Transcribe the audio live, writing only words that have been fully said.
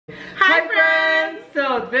Hi friends!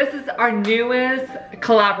 So this is our newest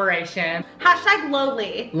collaboration. Hashtag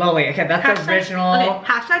LoLey. LoLey, okay, that's the original. Okay,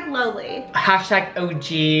 hashtag LoLey. Hashtag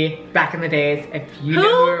OG back in the days. If you know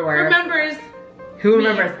who we were. Who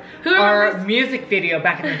remembers our music video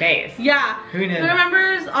back in the days? Yeah. Who knew Who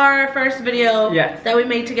remembers our first video that we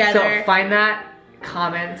made together? So find that,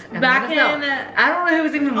 comment, and back let us know. I don't know who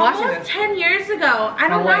was even watching this. Almost 10 years ago. I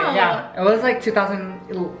don't know. Yeah, it was like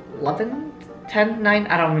 2011, 10, 9,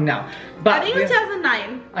 I don't even know. But I think it was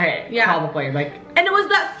 2009. Okay, yeah. Probably. Like. And it was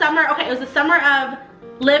that summer, okay, it was the summer of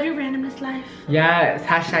Live Your Randomness Life. Yes,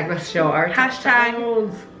 hashtag let's show our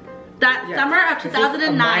hashtag that summer of 2009. This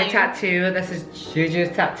is my tattoo. This is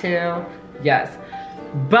Juju's tattoo. Yes.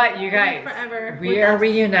 But you guys, we are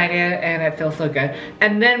reunited and it feels so good.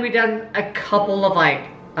 And then we've done a couple of like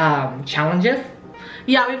challenges.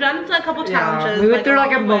 Yeah, we've done a couple challenges. We went through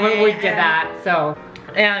like a moment where we did that. So,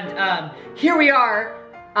 and here we are.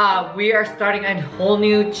 We are starting a whole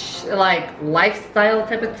new like lifestyle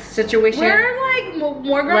type of situation. We're like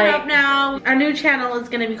more grown up now. Our new channel is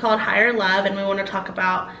gonna be called Higher Love, and we want to talk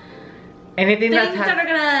about anything that are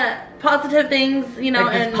gonna positive things, you know,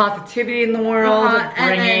 like and positivity in the world,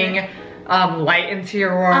 bringing light into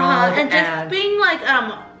your world, and just being like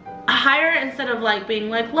higher instead of like being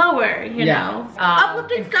like lower, you know,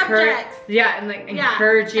 uplifting subjects. Yeah, and like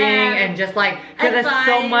encouraging and just like because there's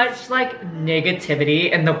so much like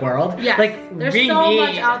negativity in the world. Yeah, like there's so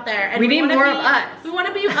much out there, and we need more of us. We want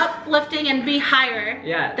to be uplifting and be higher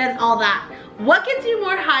than all that. What gets you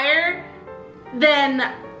more higher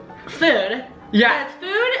than food? Yeah,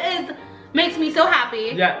 because food makes me so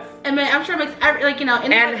happy. Yes, and I'm sure it makes like you know,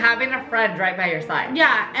 and having a friend right by your side.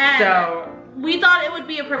 Yeah, and so we thought it would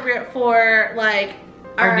be appropriate for like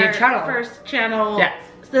our new channel, first channel. Yes,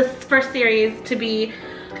 this first series to be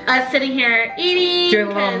us sitting here eating,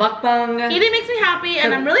 doing a little mukbang. Eating makes me happy,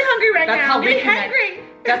 and I'm really hungry right now. I'm getting hungry.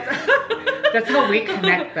 That's how we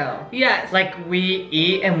connect, though. Yes, like we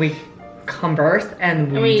eat and we converse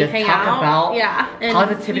and we just talk about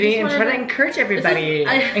positivity and try to encourage everybody,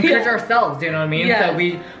 encourage ourselves. You know what I mean? Yes. So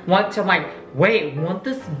we want to like, wait, won't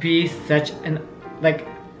this be such an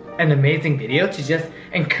an amazing video to just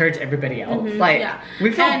encourage everybody else? Like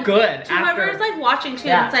we feel good. To whoever's like watching too,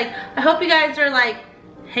 it's like I hope you guys are like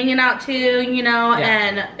hanging out too, you know,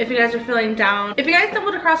 and if you guys are feeling down, if you guys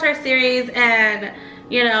stumbled across our series and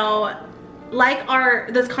you know like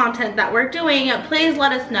this content that we're doing, please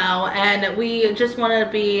let us know. And we just want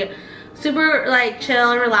to be super like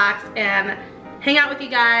chill and relaxed and hang out with you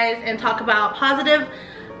guys and talk about positive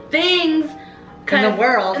things in the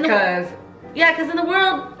world, because in the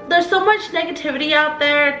world there's so much negativity out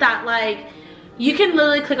there that like you can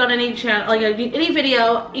literally click on any channel, like any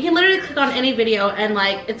video, you can literally click on any video and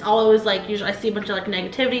like it's always like usually I see a bunch of like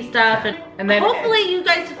negativity stuff, and then hopefully you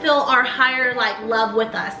guys feel our higher like love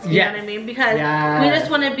with us, you know what I mean, because we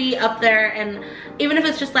just want to be up there, and even if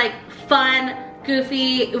it's just like fun,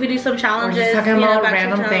 goofy, if we do some challenges, we're just talking about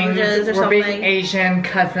random things, or something. Being Asian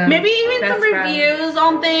cousins, maybe even some reviews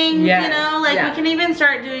on things, you know, like we can even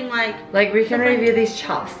start doing like we can review these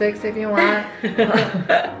chopsticks if you want.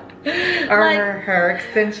 Or like, her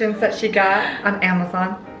extensions that she got on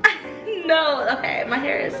Amazon. No, okay, my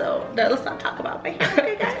hair is so, no, let's not talk about my hair,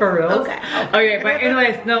 okay guys? For real? Okay. Okay, but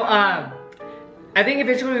anyways, no, I think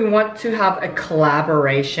eventually we want to have a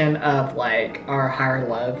collaboration of like our Higher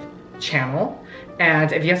Love channel.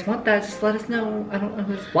 And if you guys want that, just let us know. I don't know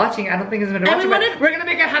who's watching. I don't think it's been watching, but we're gonna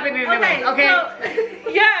make it happen anyways, okay?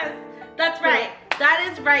 So, yes, that's right.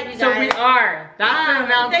 That is right, you guys. So we are. That's our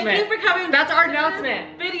announcement. Thank you for coming. That's our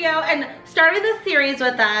announcement. Video and starting this series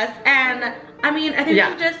with us. And I mean, I think we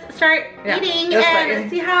should just start eating and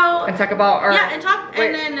see how. And talk about our. Yeah, and talk.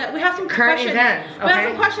 And then we have some current events. Okay? We have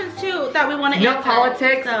some questions too that we want to answer. No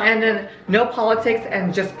politics, and then no politics,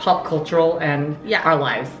 and just pop cultural and our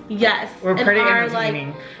lives. Yes. We're pretty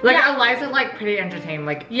entertaining. Like our lives are like pretty entertaining.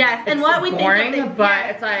 Like and what we think of but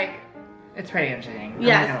it's like. It's pretty interesting.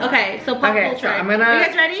 Yes. Okay. So pop culture. So I'm gonna. Are you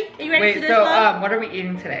guys ready? Are you ready to do this? So what are we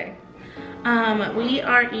eating today? We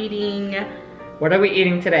are eating. What are we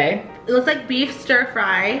eating today? It looks like beef stir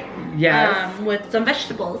fry. Yes. With some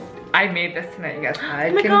vegetables. I made this tonight, you guys.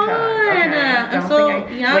 I can tell. Okay. I'm so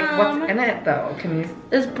yum. Like what's in it though? Can you?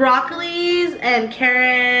 There's broccolis and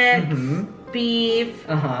carrots, beef,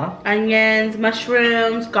 onions,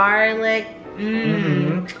 mushrooms, garlic,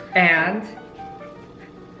 and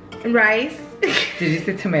rice. Did you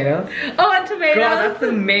say tomatoes? Oh, and tomatoes. Girl, that's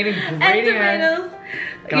the main ingredient. And tomatoes.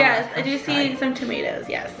 God, yes, I do see some tomatoes,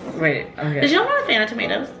 yes. Wait, okay. Did you know I'm not a fan of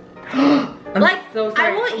tomatoes? Like, so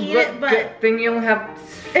sorry. I will eat it, but... Good thing you only have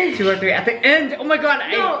 2 or 3 at the end. Oh my god.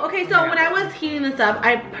 No, okay, so when I was heating this up,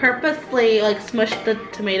 I purposely like smushed the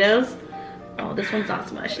tomatoes. Oh, this one's not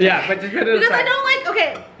smushed. Yeah, but just put it because aside. I don't like,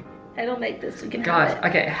 okay, I don't like this. You can have it.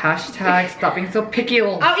 Okay, hashtag stop being so picky.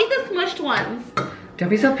 I'll eat the smushed ones. Don't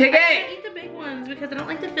be so picky. I can't eat the big ones because I don't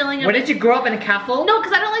like the feeling of What, did you grow up in a castle? No,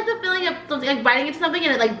 because I don't like the feeling of something, like biting into something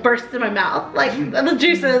and it like bursts in my mouth. Like the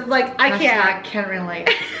juices, like I can't. Can't relate.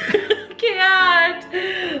 Can't.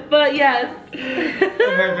 But yes. Oh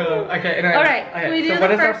my god. Okay, anyway. Alright, okay. So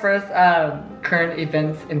what is our first current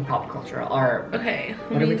events in pop culture? Or okay,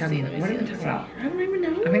 what are we talking about? I don't even know.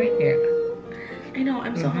 I'm gonna eat. I know,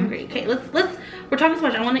 I'm so hungry. Okay, let's we're talking so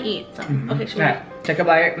much, I wanna eat some. Okay, should we? Take a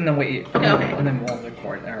bite and then we eat. Okay, okay. And then we'll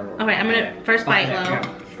record. Okay, I'm gonna first bite, Lo. Yeah.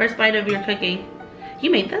 First bite of your cooking.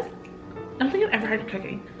 You made this? I don't think I've ever heard of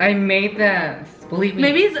cooking. I made this. Believe me.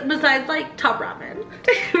 Maybe besides like top ramen.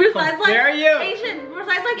 Besides like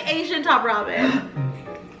Asian top ramen.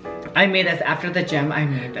 I made this after the gym. I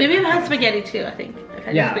made this. Maybe I've had spaghetti too, I think. I've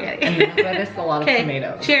had spaghetti. And lettuce, a lot of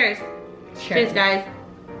tomatoes. Cheers. Cheers, guys.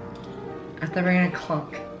 I thought we were gonna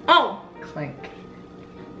clunk. Oh. Clink.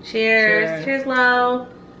 Cheers. Cheers, Lo.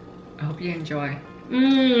 I hope you enjoy.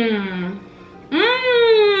 Mmm.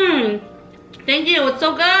 Mmm. Thank you. It's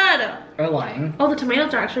so good. Or lying. Oh, the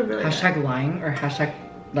tomatoes are actually really hashtag good. Lying or hashtag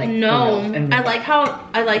like no. I like how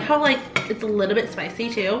like it's a little bit spicy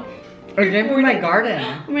too. Organic from my garden.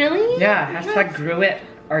 Really? Yeah. Hashtag grew it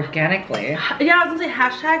organically. Yeah, I was gonna say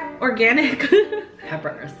hashtag organic.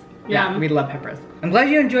 Peppers. Yeah, we love peppers. I'm glad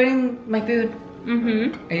you're enjoying my food.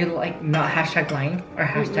 Are you like not hashtag lying or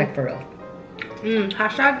hashtag for real?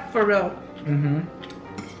 Hashtag for real.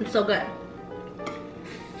 It's so good.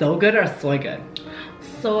 So good or soy good?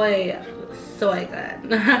 Soy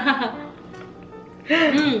good.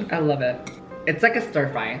 I love it. It's like a stir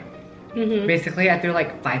fry. Basically, I threw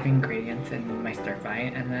like 5 ingredients in my stir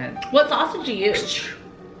fry, and then. What sauce did you use?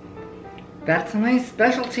 That's my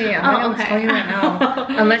specialty. I'm not gonna tell you right now.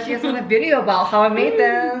 Unless you guys want a video about how I made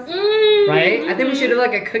this. Right? I think we should do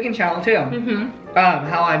like a cooking channel too.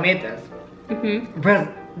 How I made this.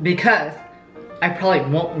 Because I probably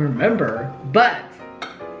won't remember, but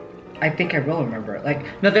I think I will remember. Like,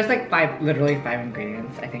 no, there's like literally 5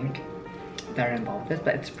 ingredients, I think, that are involved with this,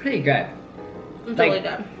 but it's pretty good. It's like, really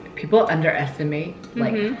good. People underestimate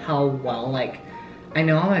like how well, like, I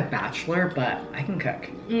know I'm a bachelor, but I can cook.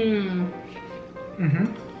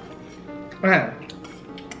 Okay.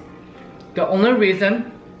 The only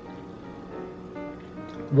reason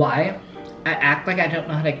why I act like I don't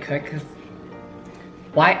know how to cook is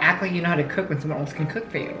why act like you know how to cook when someone else can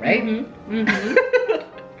cook for you, right?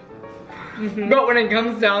 But when it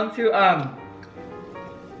comes down to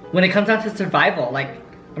survival, like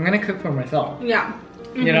I'm gonna cook for myself. Yeah.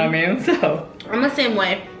 You know what I mean? So I'm the same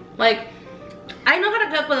way. Like I know how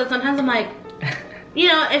to cook, but sometimes I'm like, you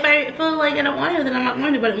know, if I feel like I don't want to, then I'm not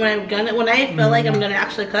going to. But when I feel like I'm gonna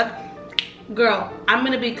actually cook, girl, I'm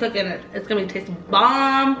gonna be cooking it. It's gonna be tasting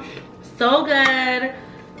bomb, so good,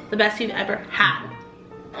 the best you've ever had.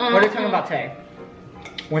 What are you talking about today?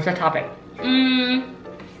 What's our topic? I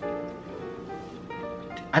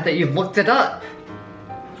thought you looked it up.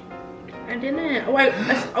 I didn't. Oh, I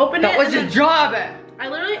opened it. That was your job. I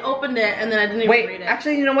literally opened it and then I didn't even read it.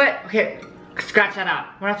 Actually, you know what? Okay, scratch that out.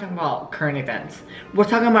 We're not talking about current events. We're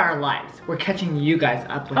talking about our lives. We're catching you guys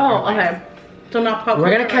up with our lives. Okay. So not pop culture.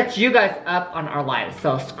 We're gonna catch you guys up on our lives.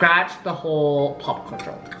 So scratch the whole pop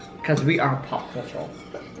culture. Because we are pop culture.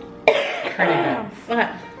 Current events. Okay.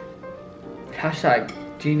 Hashtag,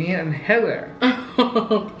 do you need an inhaler?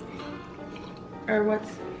 Or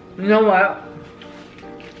what's... You know what?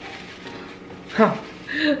 Huh.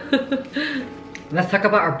 Let's talk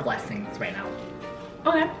about our blessings right now.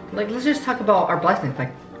 Okay. Like, let's just talk about our blessings,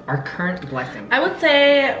 like our current blessings. I would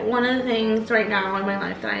say one of the things right now in my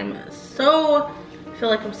life that I feel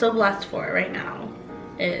like I'm so blessed for right now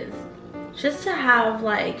is just to have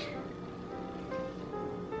like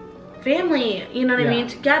family, you know what I mean,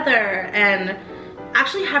 together, and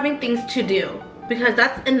actually having things to do. Because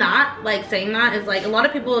that's, and that, like saying that is like, a lot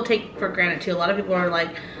of people take for granted too. A lot of people are like,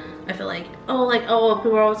 I feel like,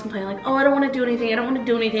 people are always complaining like, oh, I don't want to do anything. I don't want to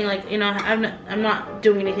do anything. Like, you know, I'm not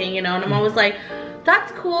doing anything, you know, and I'm always like,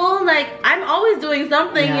 that's cool. Like, I'm always doing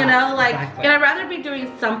something, you know, like, and I'd rather be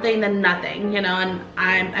doing something than nothing, you know,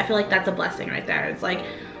 and I feel like that's a blessing right there. It's like,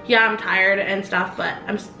 yeah, I'm tired and stuff, but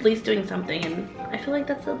I'm at least doing something, and I feel like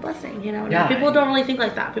that's a blessing, you know. And people don't really think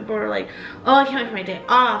like that. People are like, oh, I can't wait for my day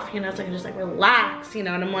off, you know, so I can just like relax, you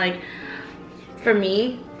know. And I'm like, for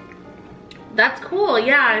me, that's cool,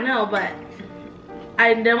 yeah, I know, but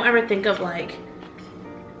I don't ever think of like,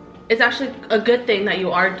 it's actually a good thing that you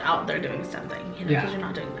are out there doing something, you know, because you're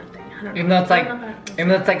not doing nothing. Even though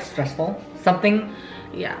it's like stressful, something,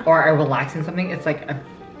 or a relaxing something, it's like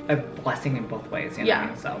a blessing in both ways, you know what I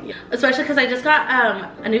mean? So especially because I just got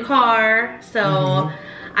a new car, so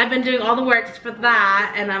I've been doing all the works for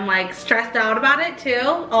that, and I'm like stressed out about it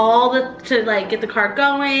too. To like get the car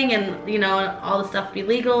going, and you know, all the stuff be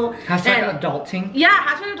legal. Hashtag adulting. Yeah,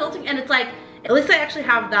 hashtag adulting, and it's like at least I actually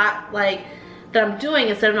have that like that I'm doing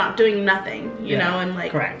instead of not doing nothing, you know, and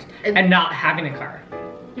like correct, and not having a car.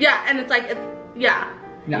 Yeah, and it's like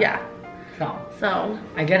So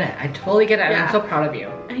I get it. I totally get it. And I'm so proud of you.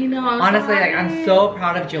 I know. Honestly, like I'm so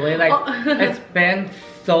proud of Julie. Like it's been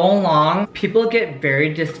so long. People get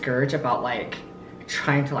very discouraged about like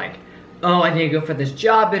trying to like, oh, I need to go for this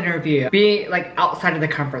job interview. Be like outside of the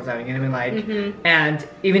comfort zone, you know what I mean? Like, and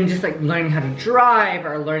even just like learning how to drive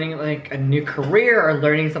or learning like a new career or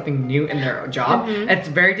learning something new in their job. It's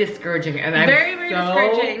very discouraging, and I'm very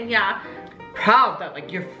discouraging. Yeah. Proud that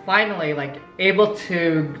like you're finally like able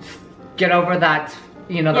to get over that,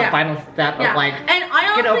 you know, the final step of like, and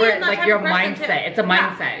I get over it, like your mindset. It's a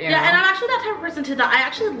mindset, you know? And I'm actually that type of person too, that I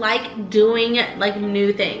actually like doing like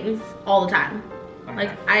new things all the time.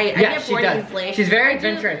 Like I get bored easily. She's very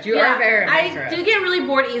adventurous. You are very adventurous. I do get really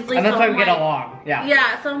bored easily. And that's why we get along. Yeah.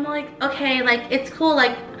 Yeah, so I'm like, okay, like it's cool.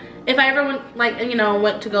 Like if I ever went, like, you know,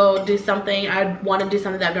 went to go do something, I'd want to do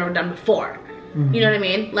something that I've never done before. You know what I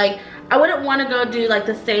mean? Like I wouldn't want to go do like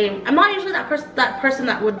the same. I'm not usually that person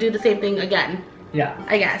that would do the same thing again. Yeah.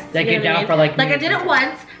 I guess. Like get down for like. Like I did it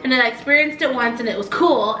once, and then I experienced it once, and it was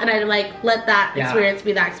cool, and I like let that experience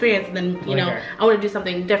be that experience, and then you know I want to do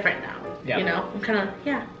something different now. Yeah. You know, I'm kind of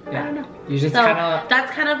I don't know. You just kind of. That's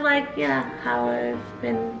kind of like how I've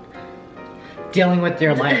been dealing with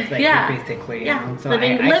your life, like basically. Yeah. You know? So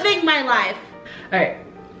living my life. Alright.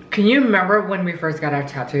 Can you remember when we first got our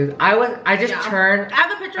tattoos? I just turned I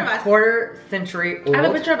have a picture of us. quarter century old. I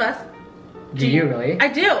have a picture of us. Do you really? I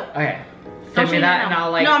do. Okay. Send me that and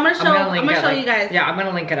I'll like. No, I'm gonna show you guys. Yeah, I'm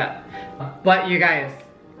gonna link it up. But you guys,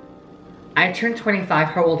 I turned 25.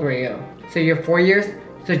 How old were you? So you're 4 years.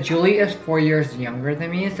 So Julie is 4 years younger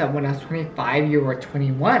than me. So when I was 25, you were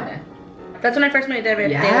 21. That's when I first met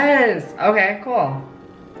David. Yes. Okay. Cool.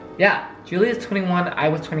 Yeah. Julie is 21. I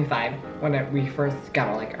was 25 when we first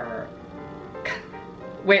got like our.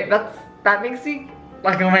 Wait, that makes me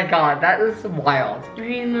like, oh my god, that is wild.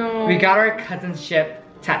 I know. We got our cousinship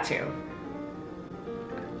tattoo.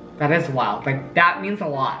 That is wild. Like that means a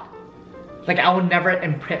lot. Like I would never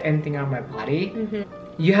imprint anything on my body.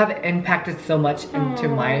 You have impacted so much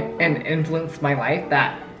into and influenced my life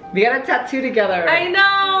that we got a tattoo together. I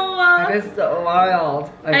know. That is so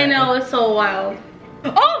wild. Okay. I know, it's so wild.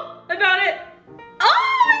 Oh! I found it!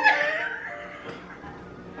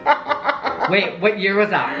 Oh! Wait, what year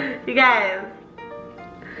was that? You guys.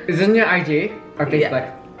 Is it in your IG or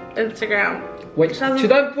Facebook? Instagram. Wait,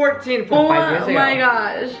 2014, 5 years ago. Oh my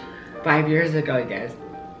gosh. 5 years ago, you guys.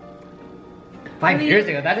 5 years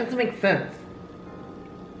ago? That doesn't make sense.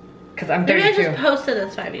 Because I'm 32. Maybe I just posted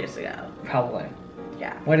this 5 years ago. Probably.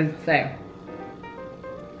 Yeah. What does it say?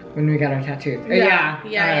 When we got our tattoos. Yeah.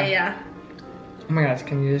 Oh my gosh,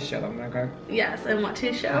 can you just show them real quick? Yes, I want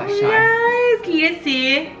to show you guys. Can you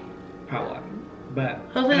see? Probably. But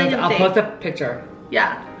hopefully they can I'll see. post a picture.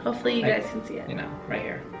 Yeah, hopefully you guys can see it. You know, right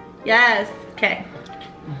here. Yes. Okay.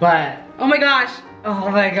 But oh my gosh. Oh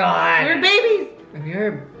my god. We're babies.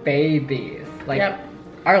 We're babies. Like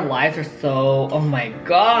our lives are so, oh my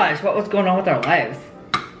gosh, what was going on with our lives?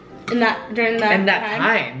 During that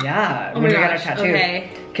time, yeah. Oh when my we gosh, got our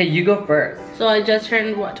tattoos. Okay, you go first. So I just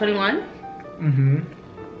turned what, 21? Mm-hmm.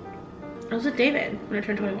 I was with David when I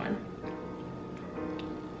turned 21.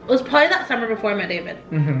 It was probably that summer before I met David.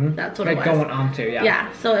 Mm-hmm. That's what like it was. going on to, yeah.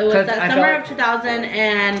 Yeah, so it was that summer of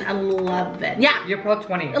 2011. Yeah. You're probably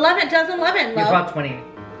 20. 2011, You're probably 20.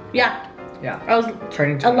 Yeah. Yeah. I was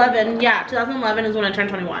turning 20. 11. Yeah, 2011 is when I turned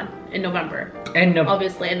 21 in November. And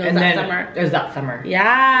obviously, and it was that summer. It was that summer.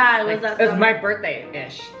 Yeah, it was that summer. It was my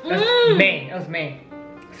birthday-ish. It was May. It was May.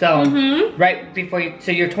 So right before you.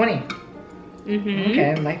 So you're 20.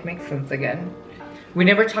 Okay, life makes sense again. We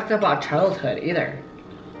never talked about childhood either.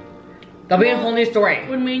 That'll be a whole new story.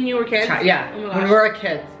 When me and you were kids? Yeah, oh when we were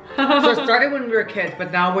kids. So it started when we were kids,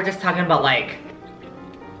 but now we're just talking about like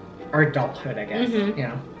our adulthood, I guess. You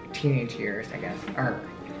know, teenage years, I guess. Or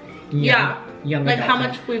young like adulthood. how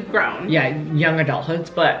much we've grown. Yeah, young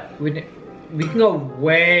adulthoods, but we can go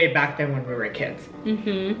way back then when we were kids. A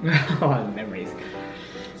lot of memories.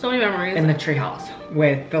 So many memories. In the treehouse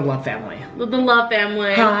with the Love family. With the Love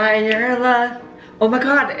family. Higher love, Oh my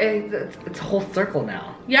god, it's a whole circle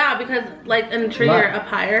now. Yeah, because like in the tree you're up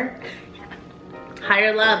higher.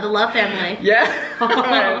 Higher love, the love family. Yeah.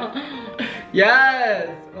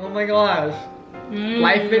 Yes. Oh my gosh.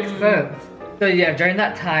 Life makes sense. So yeah, during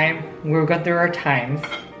that time, we were going through our times.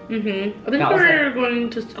 I think we were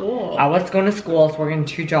going to school. I was going to school, I was working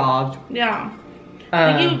 2 jobs. Yeah.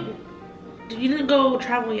 You didn't go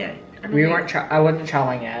travel yet. I wasn't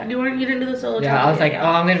traveling yet. You didn't do the solo travel. Yeah, I was like, oh,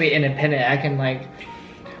 I'm gonna be independent. I can like.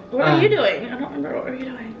 What are you doing? I don't remember. What were you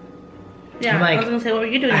doing? Yeah, like, I was gonna say, what were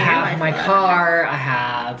you doing? I have my car. I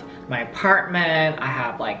have my apartment. I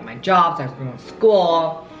have like my jobs. I was going to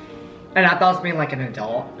school, and I thought I was being like an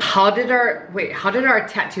adult. How did our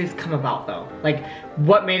tattoos come about though? Like,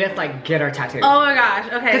 what made us like get our tattoos? Oh my gosh.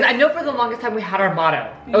 Okay. Because I know for the longest time we had our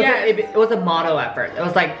motto. It was a motto at first. It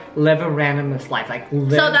was like live a randomness life. Like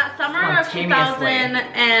live. So that summer of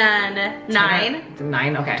 2009.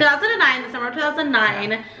 9. Okay. 2009. The summer of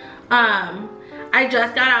 2009. Yeah. I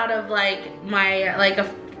just got out of like my a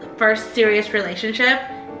first serious relationship,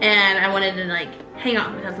 and I wanted to like hang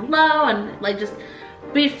out with my cousin Lo and like just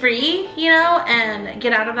be free, you know, and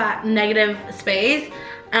get out of that negative space.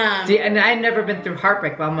 See, and I had never been through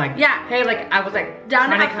heartbreak, but I'm like, yeah, hey, like I was like down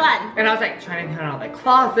to have fun, and I was like trying to come out of the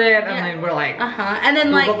closet, and then we're like, and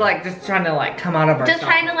then we're both like just trying to like come out of ourselves,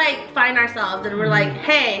 just trying to like find ourselves, and we're like,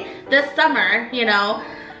 hey, this summer, you know,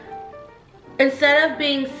 instead of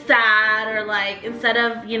being sad or like instead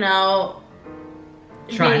of, you know,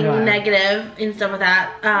 being negative and stuff like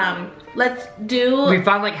that, we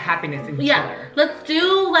found like happiness in each other. Let's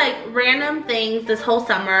do like random things this whole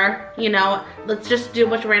summer, you know. Let's just do a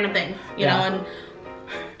bunch of random things, you know,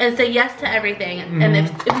 and say yes to everything. And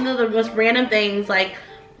even though the most random things, like,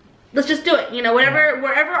 let's just do it, you know,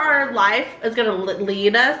 wherever our life is gonna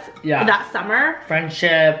lead us that summer.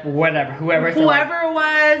 Friendship, whatever, whoever it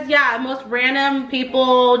was, most random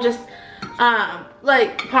people, just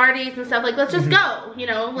like parties and stuff, like let's just go, you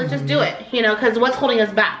know, let's just do it, you know, because what's holding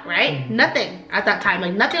us back, right? Nothing at that time,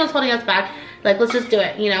 like nothing was holding us back, like let's just do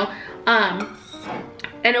it, you know.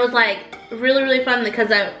 And it was like really fun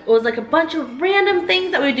because it was like a bunch of random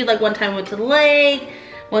things that we do. Like one time we went to the lake,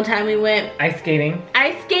 one time we went ice skating,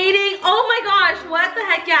 oh my gosh, what the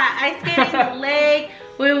heck, yeah, ice skating at the lake.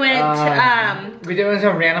 We went we did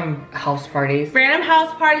some random house parties. We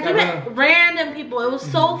met random people. It was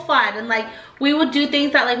so fun, and like we would do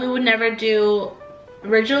things that like we would never do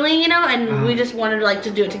originally, you know, and we just wanted like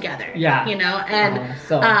to do it together. Yeah. You know, and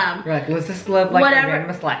so we're like, let's just live like a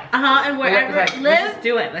randomest life. And wherever like, let's just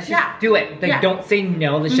do it. Let's just do it. Like don't say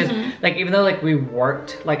no. Let's just like, even though like we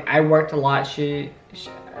worked, like I worked a lot, we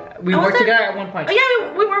worked together at one point. Oh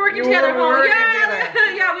yeah, we were working together.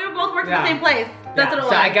 Yeah, we were both working at the same place. That's what it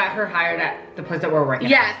was. So I got her hired at the place that we're working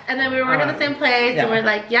at. Yes, and then we were working at the same place, and we're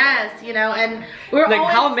like, yes, you know, and we were like,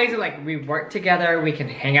 always, how amazing, like, we work together, we can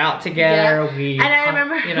hang out together, and I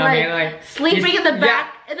remember, you know, like sleeping in the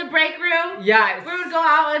back, in the break room. Yeah. We would go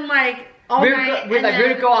out and like, all night. We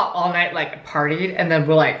would go out all night, like partied, and then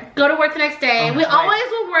we'll like go to work the next day. We always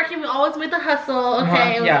were working. We always made the hustle.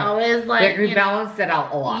 Okay, it was always like we balanced it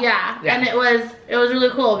out a lot. Yeah, and it was really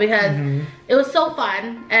cool because it was so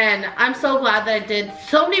fun, and I'm so glad that I did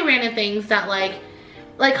so many random things that like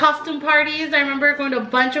costume parties. I remember going to a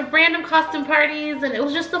bunch of random costume parties, and it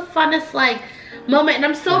was just the funnest like moment. And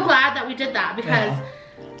I'm so glad that we did that because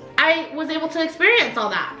I was able to experience all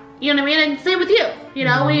that. You know what I mean? And same with you. You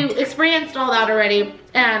know, we experienced all that already.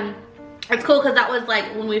 And it's cool because that was like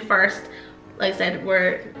when we first, like I said,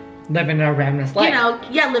 we're living a randomness life. You know,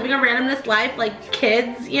 living a randomness life, like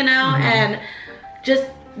kids, you know, and just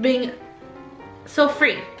being so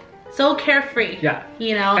free. So carefree. Yeah.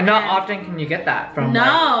 You know. And not often can you get that from a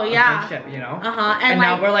friendship, you know? And like,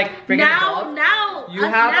 now we're like bringing now you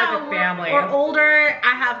have like a family. We're older.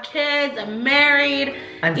 I have kids. I'm married.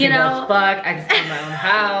 I'm single as fuck. I just own my own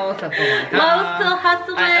house. That's all I have. Lo's still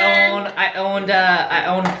hustling. I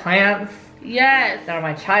own plants. Yes. That are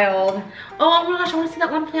my child. Oh my gosh, I want to see that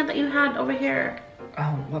one plant that you had over here.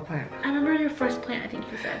 Oh, what plant? I remember your first plant, I think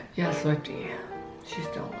you said. Yeah, Swifty. She's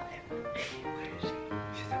still alive.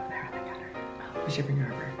 We should bring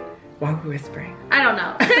her over. Why are we whispering? I don't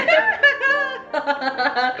know.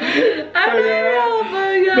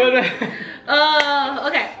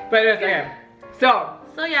 Okay. But it's okay. So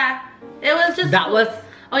yeah, it was just that was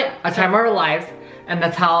a time of our lives, and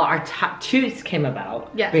that's how our tattoos came about.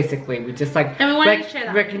 Yeah. Basically, we just like and we wanted to share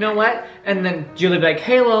that. Rick, you know what? And then Julie would be like,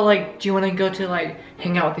 hey, well, like, do you want to go to like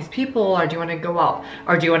hang out with these people, or do you want to go out,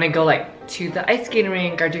 or do you want to go like to the ice skating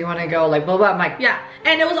rink, or do you want to go like blah blah? I'm like, yeah.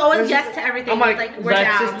 And it was always yes to everything. I'm like,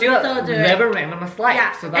 let's just do it. So live a randomest life.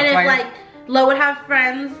 Yeah. So that's and it's like Lo would have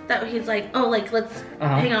friends that he's like, oh, like let's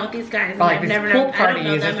hang out with these guys. And like I've never known, I don't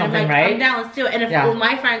know them. And I'm like, right? I'm down, let's do it. And if with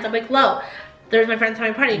my friends, I'm like, Lo, there's my friends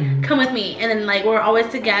having a party. Come with me. And then like we're always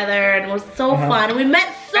together, and it was so fun. And we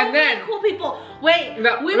met so many cool people. Wait,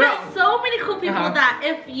 we met so many cool people that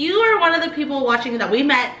if you are one of the people watching that we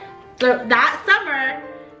met that summer,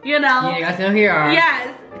 you know. Yeah, you guys know who you are.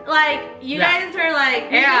 Yes. Like, you guys are like,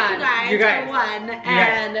 you guys are one.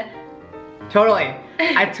 And totally.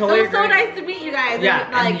 I totally agree. It was so nice to meet you guys. Yeah,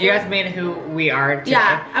 and, like, and you guys made who we are today.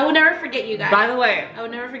 Yeah, I will never forget you guys. By the way, I would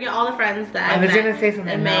never forget all the friends that I was gonna say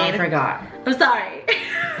something, now I forgot. I'm sorry.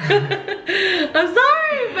 I'm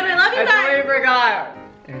sorry, but I love you guys. I totally forgot.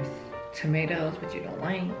 There's tomatoes, which you don't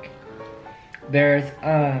like. There's,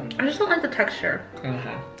 I just don't like the texture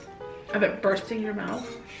of it bursting in your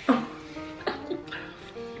mouth.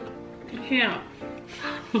 Yeah.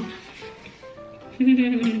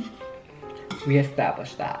 We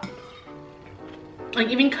established that. Like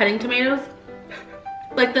even cutting tomatoes,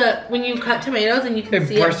 like when you cut tomatoes and you can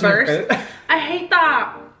see it burst. I hate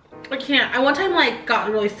that. I can't. I one time like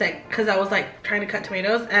got really sick because I was like trying to cut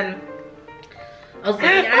tomatoes and I was looking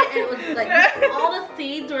at it and it was like all the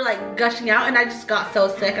seeds were like gushing out and I just got so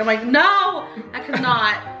sick. I'm like, no, I could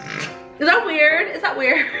not. Is that weird? Is that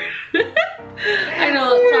weird? I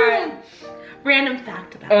know. Sorry. Random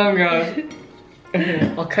fact about oh god.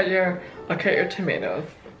 Okay, I'll cut your tomatoes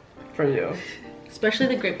for you. Especially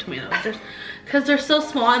the grape tomatoes. Because they're so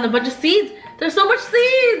small and a bunch of seeds. There's so much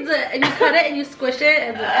seeds! And you cut it and you squish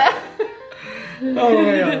it and oh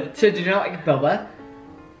my god. So do you not like boba?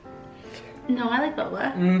 No, I like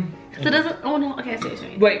boba. Because it doesn't, oh no, okay, I see what you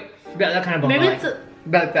mean. Wait, that kind of boba. Maybe it's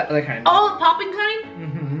that other kind. Oh, the popping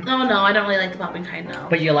kind? Oh no, I don't really like the popping kind, no.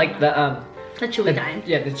 But you like the chewy kind.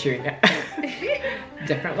 Yeah, the chewy kind.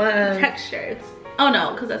 Different one. Textures. Oh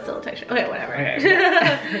no, because that's still a texture. Okay, whatever.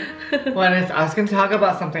 Okay. Well, I was gonna talk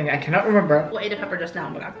about something I cannot remember. Well, I ate a pepper just now,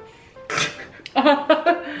 but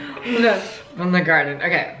From the garden.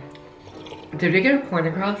 Okay. Did we get a point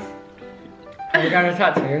across? We got our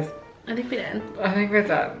tattoos. I think we did. I think we're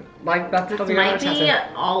done. Like that's this might be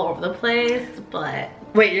all over the place, but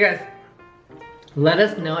wait, you guys. Let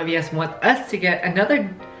us know if you guys want us to get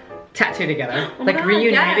another tattoo together, like a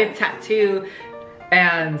reunited tattoo,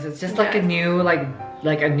 and it's just like a new, like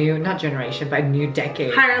a new, not generation, but a new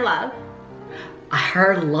decade. Higher love.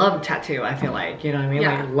 Her love tattoo, I feel like, you know what I mean?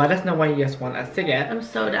 Yeah. Like, let us know what you guys want us to get. I'm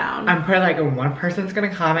so down. I'm pretty like one person's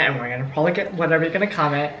gonna comment and we're gonna probably get whatever you're gonna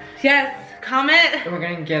comment. Yes, comment. And we're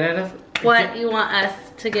gonna get it as what you want us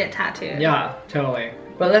to get tattooed. Yeah, totally.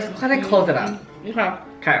 But let's kind of close it up. Okay.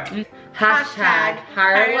 Okay. Hashtag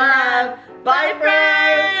higher love. Bye,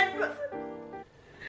 friends.